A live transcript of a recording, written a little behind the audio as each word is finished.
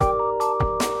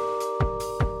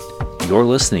You're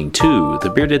listening to the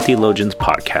Bearded Theologians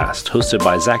podcast, hosted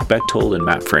by Zach Bechtold and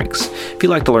Matt Franks. If you'd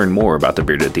like to learn more about the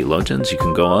Bearded Theologians, you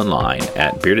can go online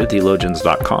at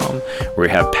beardedtheologians.com, where we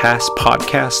have past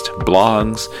podcasts,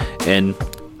 blogs, and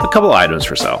a couple items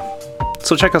for sale.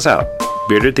 So check us out,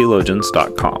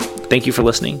 beardedtheologians.com. Thank you for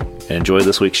listening, and enjoy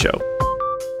this week's show.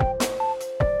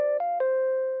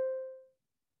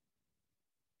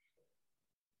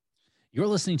 You're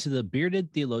listening to the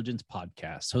Bearded Theologians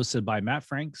podcast, hosted by Matt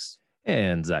Franks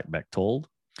and Zach Bechtold.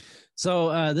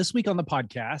 So this week on the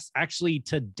podcast, actually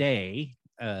today,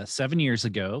 7 years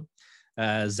ago,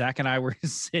 Zach and I were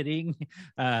sitting,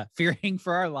 fearing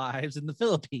for our lives in the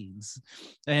Philippines,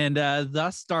 and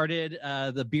thus started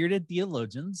the Bearded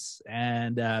Theologians.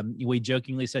 And we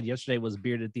jokingly said yesterday was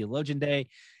Bearded Theologian Day,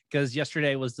 because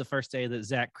yesterday was the first day that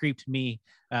Zach creeped me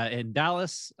in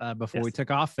Dallas before we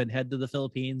took off and head to the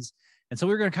Philippines. And so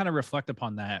we're going to kind of reflect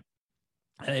upon that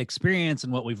experience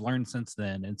and what we've learned since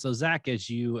then. And so, Zach, as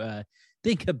you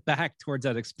think back towards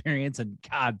that experience, and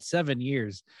God, 7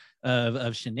 years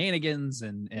of shenanigans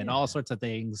and all sorts of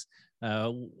things,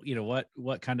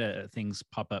 what kind of things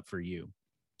pop up for you?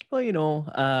 Well,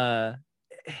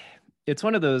 it's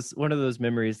one of those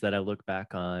memories that I look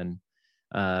back on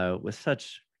with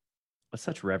such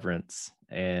reverence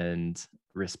and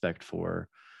respect for,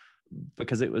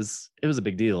 because it was a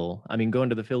big deal. I mean, going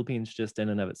to the Philippines just in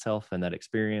and of itself, and that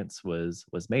experience was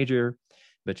major.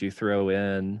 But you throw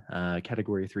in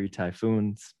Category 3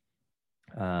 typhoons,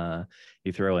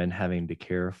 you throw in having to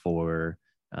care for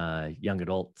young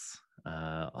adults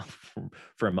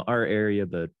from our area,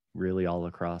 but really all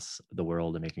across the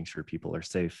world, and making sure people are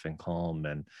safe and calm,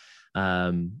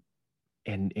 and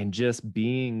just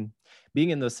being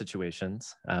in those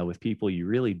situations with people you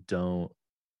really don't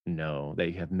know, that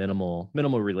you have minimal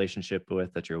relationship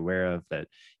with, that you're aware of, that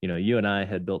you and I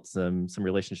had built some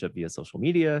relationship via social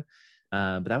media,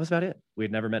 but that was about it.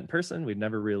 We'd never met in person. We'd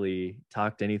never really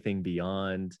talked anything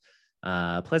beyond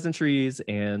pleasantries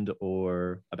and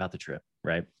or about the trip,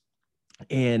 right?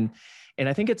 And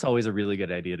I think it's always a really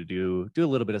good idea to do a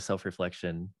little bit of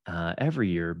self-reflection every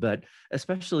year, but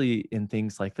especially in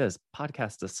things like this,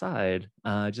 podcast aside,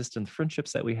 just in the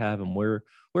friendships that we have and where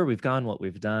we've gone, what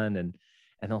we've done, and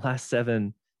the last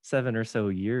seven or so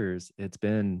years, it's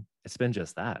been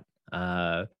just that.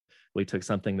 We took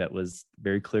something that was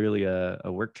very clearly a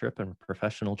work trip and a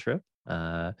professional trip,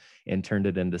 and turned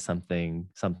it into something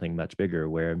much bigger,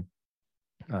 where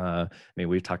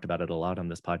we've talked about it a lot on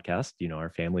this podcast, our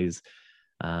families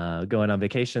going on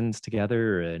vacations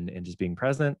together and just being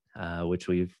present, which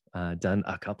we've done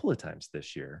a couple of times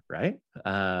this year, right?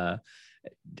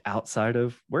 Outside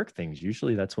of work things,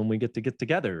 usually that's when we get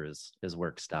together is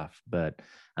work stuff, but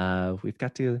we've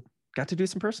got to do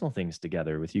some personal things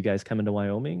together, with you guys coming to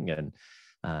Wyoming and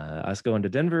us going to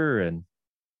Denver, and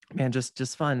man,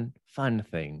 just fun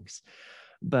things.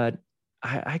 But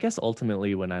I guess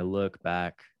ultimately, when I look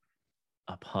back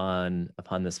upon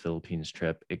this Philippines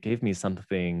trip, it gave me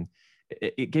something.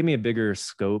 It gave me a bigger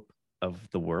scope of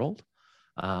the world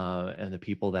and the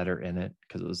people that are in it,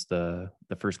 because it was the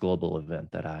first global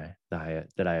event that I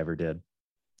ever did.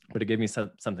 But it gave me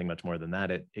something much more than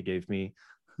that. It gave me,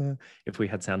 if we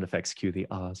had sound effects, cue the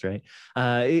ahs, right?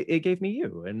 It gave me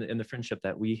you and the friendship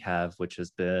that we have, which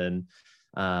has been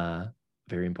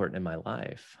very important in my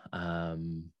life,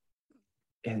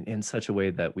 in such a way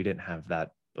that we didn't have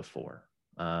that before.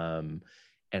 And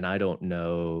I don't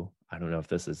know if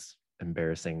this is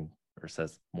embarrassing or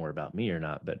says more about me or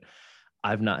not, but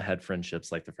I've not had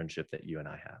friendships like the friendship that you and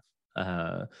I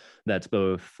have. That's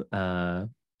both a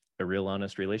real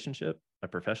honest relationship, a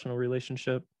professional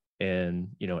relationship, and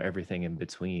everything in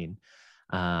between.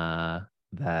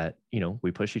 That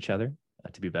we push each other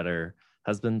to be better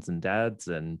husbands and dads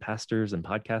and pastors and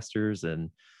podcasters and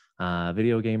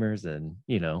video gamers, and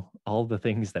all the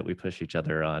things that we push each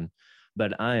other on.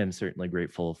 But I am certainly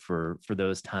grateful for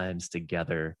those times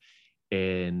together.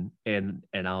 And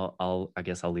I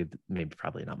guess I'll leave, maybe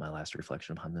probably not my last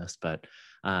reflection upon this, but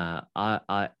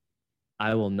I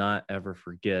will not ever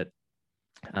forget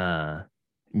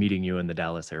meeting you in the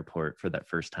Dallas airport for that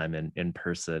first time in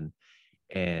person,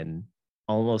 and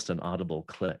almost an audible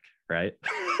click, right?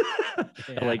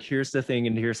 Yeah. Like, here's the thing,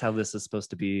 and here's how this is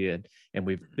supposed to be, and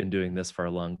we've been doing this for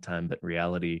a long time, but in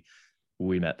reality,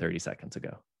 we met 30 seconds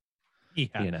ago.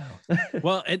 Yeah.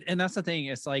 Well, and that's the thing.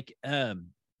 It's like, I'm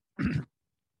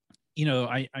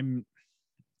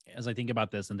as I think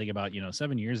about this and think about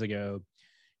 7 years ago,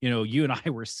 you and I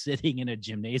were sitting in a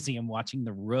gymnasium watching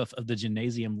the roof of the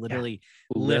gymnasium literally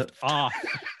lift off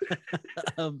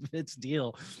of its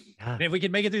deal. And if we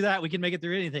can make it through that, we can make it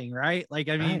through anything, right? Like,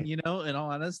 I mean, in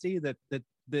all honesty, that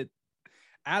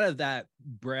out of that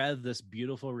bred this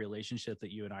beautiful relationship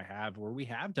that you and I have, where we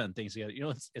have done things together.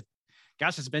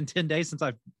 Gosh, it's been 10 days since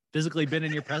I've physically been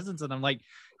in your presence, and I'm like,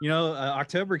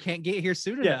 October can't get here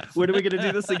soon enough. When are we going to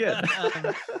do this again?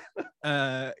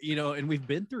 And we've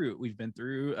been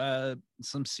through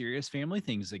some serious family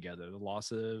things together, the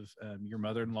loss of your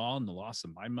mother-in-law and the loss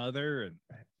of my mother,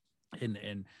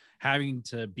 and having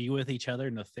to be with each other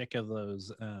in the thick of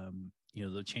those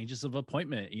the changes of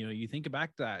appointment. You think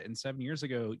back to that, and 7 years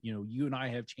ago, you and I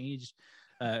have changed.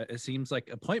 It seems like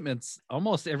appointments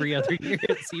almost every other year.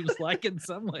 It seems like in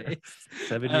some ways.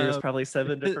 7 years, probably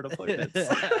 7 different appointments.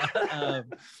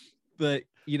 But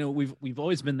we've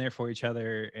always been there for each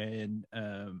other, and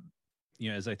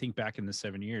as I think back in the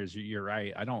 7 years, you're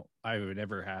right. I've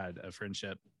never had a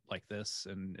friendship like this,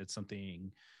 and it's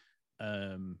something.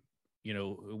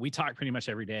 We talk pretty much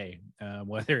every day,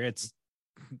 whether it's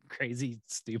crazy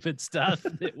stupid stuff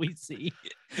that we see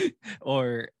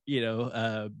or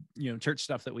church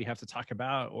stuff that we have to talk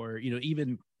about, or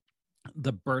even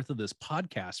the birth of this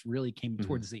podcast really came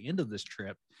towards the end of this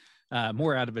trip,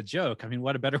 more out of a joke. I mean,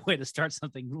 what a better way to start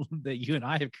something that you and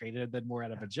I have created than more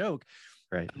out of a joke,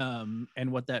 right?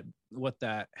 And what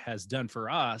that has done for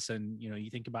us, and you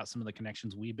think about some of the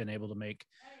connections we've been able to make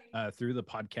through the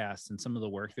podcast, and some of the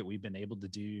work that we've been able to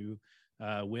do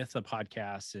with a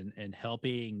podcast, and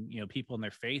helping people in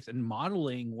their faith, and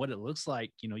modeling what it looks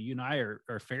like. You and I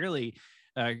are fairly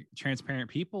transparent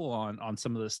people on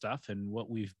some of this stuff and what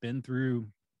we've been through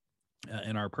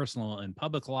in our personal and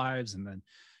public lives, and then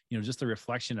just the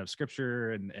reflection of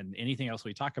scripture and anything else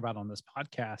we talk about on this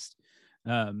podcast.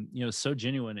 So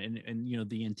genuine, and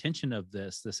the intention of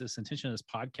this intention of this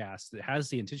podcast, it has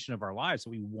the intention of our lives.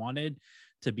 We wanted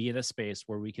to be in a space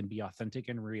where we can be authentic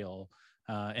and real,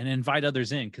 and invite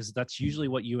others in, because that's usually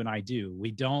what you and I do.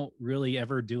 We don't really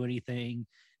ever do anything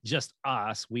just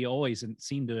us. We always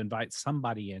seem to invite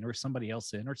somebody in, or somebody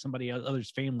else in, or somebody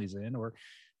other's families in, or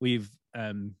we've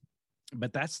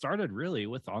but that started really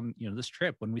with this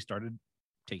trip, when we started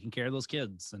taking care of those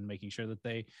kids and making sure that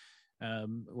they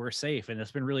were safe. And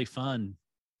it's been really fun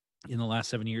in the last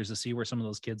 7 years to see where some of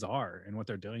those kids are and what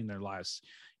they're doing in their lives.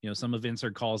 Some have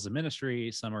answered calls to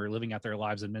ministry, some are living out their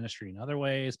lives in ministry in other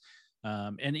ways.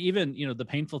 And even, the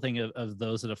painful thing of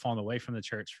those that have fallen away from the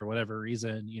church for whatever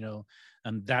reason,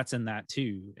 that's in that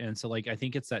too. And so I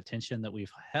think it's that tension that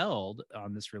we've held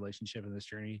on this relationship and this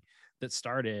journey that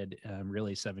started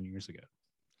really 7 years ago.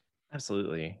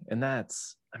 Absolutely. And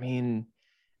that's,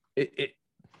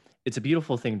 it's a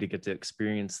beautiful thing to get to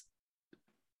experience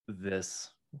this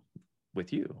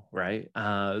with you, right?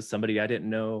 Somebody I didn't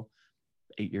know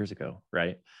 8 years ago,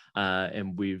 right?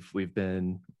 And we've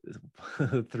been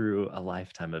through a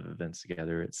lifetime of events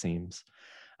together, it seems.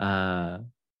 And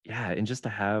just to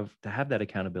have that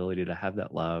accountability, to have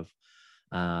that love,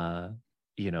 to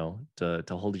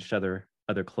hold each other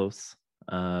close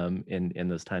in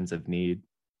those times of need,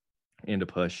 and to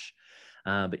push.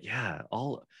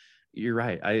 You're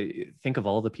right. I think of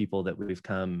all the people that we've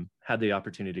had the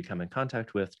opportunity to come in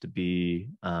contact with, to be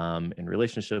in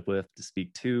relationship with, to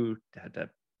speak to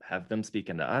have them speak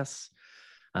into us,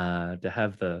 to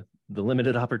have the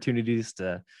limited opportunities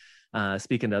to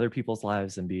speak into other people's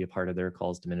lives and be a part of their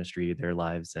calls to ministry, their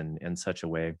lives in such a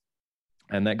way.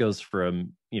 And that goes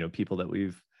from, people that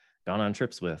we've gone on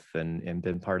trips with and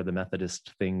been part of the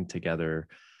Methodist thing together,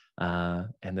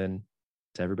 and then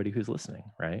to everybody who's listening,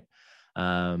 right?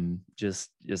 It's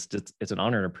an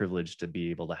honor and a privilege to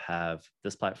be able to have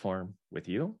this platform with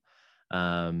you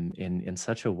in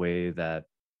such a way that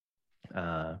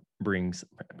brings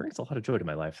a lot of joy to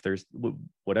my life. There's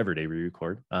whatever day we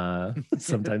record,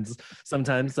 sometimes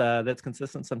that's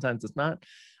consistent, sometimes it's not,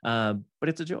 but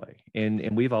it's a joy.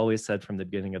 And we've always said from the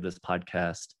beginning of this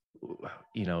podcast,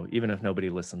 even if nobody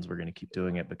listens, we're going to keep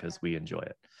doing it because we enjoy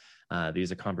it.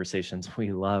 These are conversations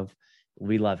we love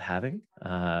having,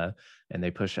 and they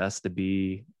push us to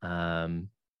be, to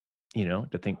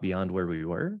think beyond where we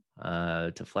were,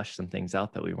 to flesh some things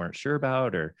out that we weren't sure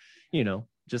about, or,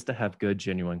 just to have good,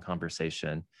 genuine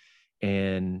conversation.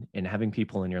 And having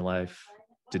people in your life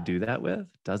to do that with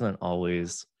doesn't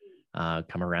always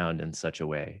come around in such a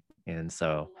way. And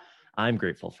so I'm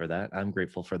grateful for that. I'm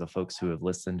grateful for the folks who have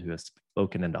listened, who have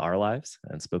spoken into our lives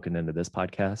and spoken into this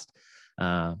podcast.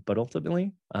 But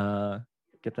ultimately,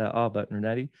 get that button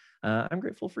ready. I'm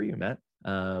grateful for you, Matt.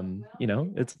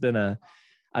 It's been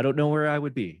I don't know where I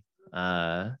would be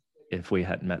if we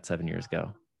hadn't met 7 years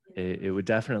ago. It would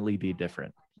definitely be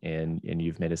different. And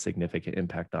you've made a significant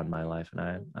impact on my life,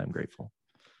 and I'm grateful.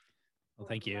 Well,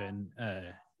 thank you. And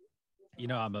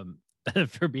I'm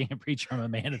for being a preacher, I'm a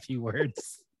man of few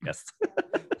words. Yes.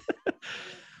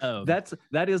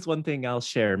 That is one thing I'll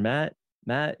share. Matt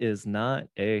is not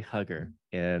a hugger,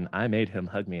 and I made him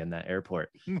hug me in that airport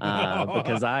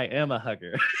because I am a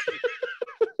hugger.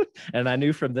 And I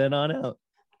knew from then on out,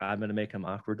 I'm going to make him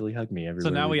awkwardly hug me everywhere.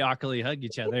 So now we awkwardly hug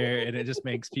each other, and it just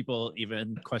makes people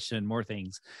even question more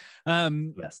things.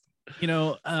 Yes.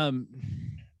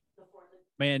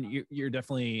 Man, you're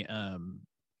definitely,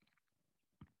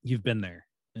 you've been there,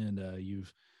 and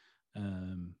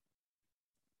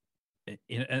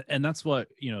and that's what,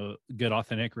 good,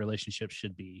 authentic relationships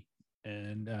should be.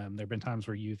 And there've been times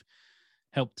where you've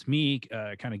helped me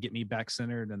kind of get me back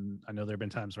centered. And I know there've been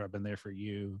times where I've been there for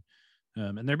you.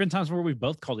 And there've been times where we've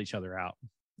both called each other out,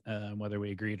 whether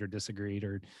we agreed or disagreed.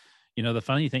 Or, the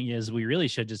funny thing is we really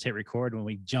should just hit record when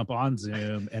we jump on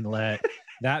Zoom and let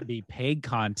that be paid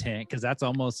content, because that's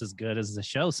almost as good as the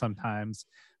show sometimes.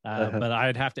 But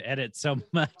I'd have to edit so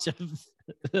much of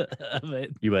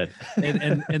it. You would.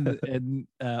 and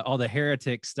all the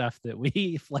heretic stuff that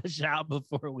we flesh out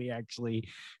before we actually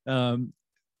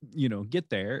get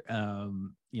there.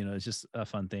 It's just a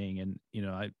fun thing. And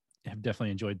I have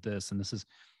definitely enjoyed this, and this is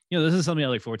something I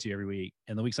look forward to every week.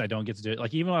 And the weeks I don't get to do it,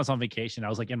 like even when I was on vacation, I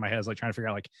was like in my head, I was like trying to figure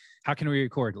out, like, how can we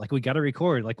record? Like, we got to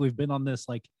record. Like, we've been on this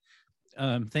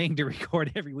thing to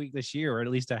record every week this year, or at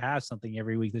least to have something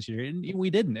every week this year, and we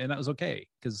didn't, and that was okay,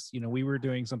 because we were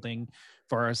doing something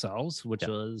for ourselves, which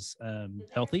was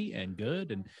healthy and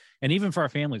good, and even for our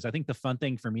families. I think the fun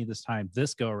thing for me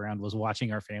this go around was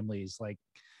watching our families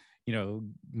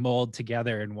mold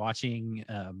together, and watching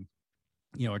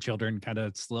our children kind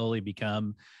of slowly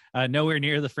become nowhere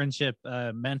near the friendship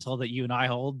mental that you and I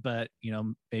hold, but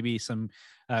maybe some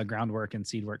groundwork and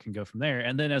seed work can go from there.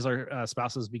 And then as our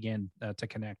spouses begin to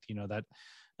connect,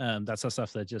 that's the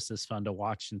stuff that just is fun to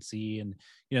watch and see. And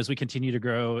as we continue to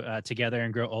grow together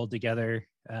and grow old together,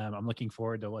 I'm looking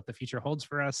forward to what the future holds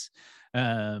for us.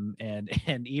 And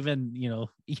even you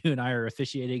and I are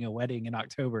officiating a wedding in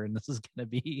October, and this is going to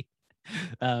be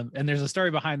and there's a story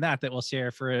behind that we'll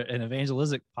share for an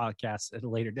evangelistic podcast at a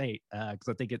later date, because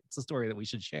I think it's a story that we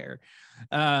should share.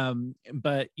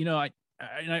 But I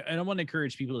don't want to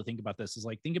encourage people to think about this as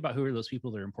think about who are those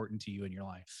people that are important to you in your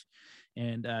life,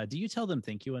 and do you tell them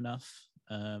thank you enough?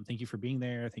 Thank you for being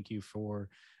there. Thank you for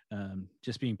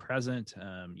just being present.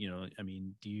 Do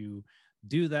you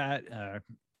do that?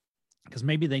 Because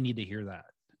maybe they need to hear that.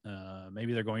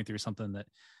 Maybe they're going through something that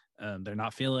they're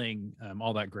not feeling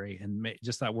all that great, and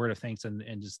just that word of thanks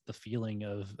and just the feeling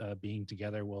of being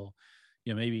together will,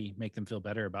 maybe make them feel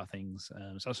better about things,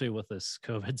 especially with this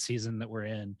COVID season that we're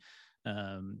in.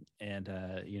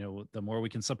 The more we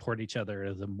can support each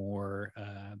other, the more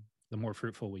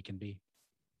fruitful we can be.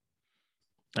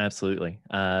 Absolutely.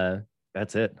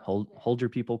 That's it. Hold your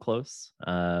people close.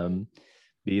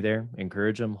 Be there,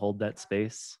 encourage them, hold that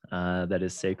space that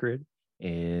is sacred.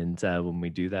 And when we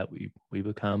do that, we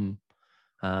become,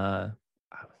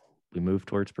 we move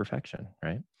towards perfection,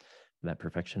 right? That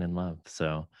perfection in love.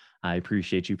 So I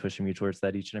appreciate you pushing me towards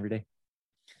that each and every day.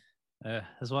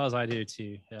 As well as I do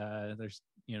too. There's,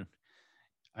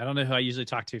 I don't know who I usually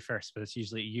talk to first, but it's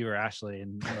usually you or Ashley,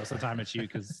 and most of the time it's you,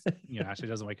 because Ashley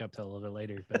doesn't wake up till a little bit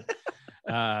later.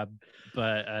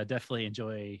 But definitely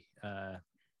enjoy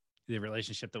the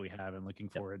relationship that we have, and looking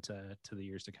forward to the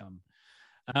years to come.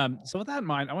 So with that in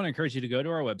mind, I want to encourage you to go to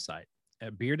our website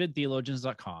at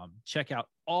beardedtheologians.com. Check out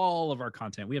all of our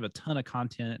content. We have a ton of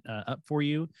content up for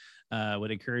you.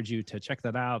 Would encourage you to check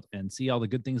that out and see all the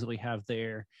good things that we have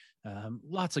there.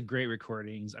 Lots of great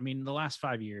recordings. I mean, the last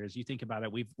 5 years, you think about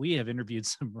it, we have interviewed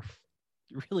some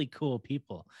really cool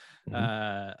people,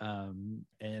 have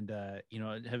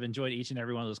enjoyed each and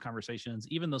every one of those conversations.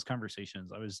 Even those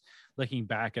conversations, I was looking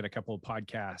back at a couple of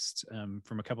podcasts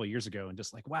from a couple of years ago, and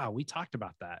just wow, we talked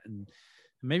about that, and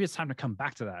maybe it's time to come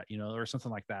back to that, or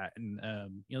something like that. And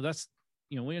that's,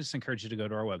 we just encourage you to go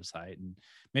to our website and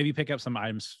maybe pick up some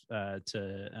items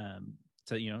to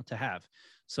have.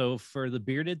 So for the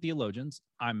Bearded Theologians,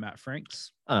 I'm Matt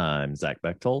Franks. I'm Zach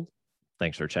Bechtold.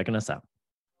 Thanks for checking us out.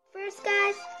 First,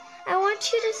 guys, I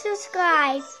want you to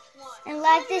subscribe and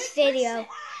like this video,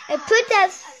 and push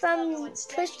that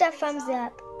thumbs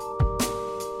up.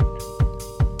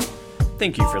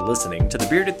 Thank you for listening to the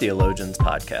Bearded Theologians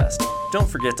podcast. Don't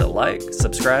forget to like,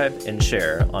 subscribe, and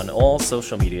share on all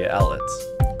social media outlets.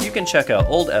 You can check out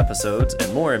old episodes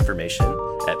and more information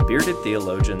at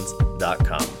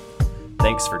beardedtheologians.com.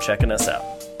 Thanks for checking us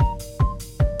out.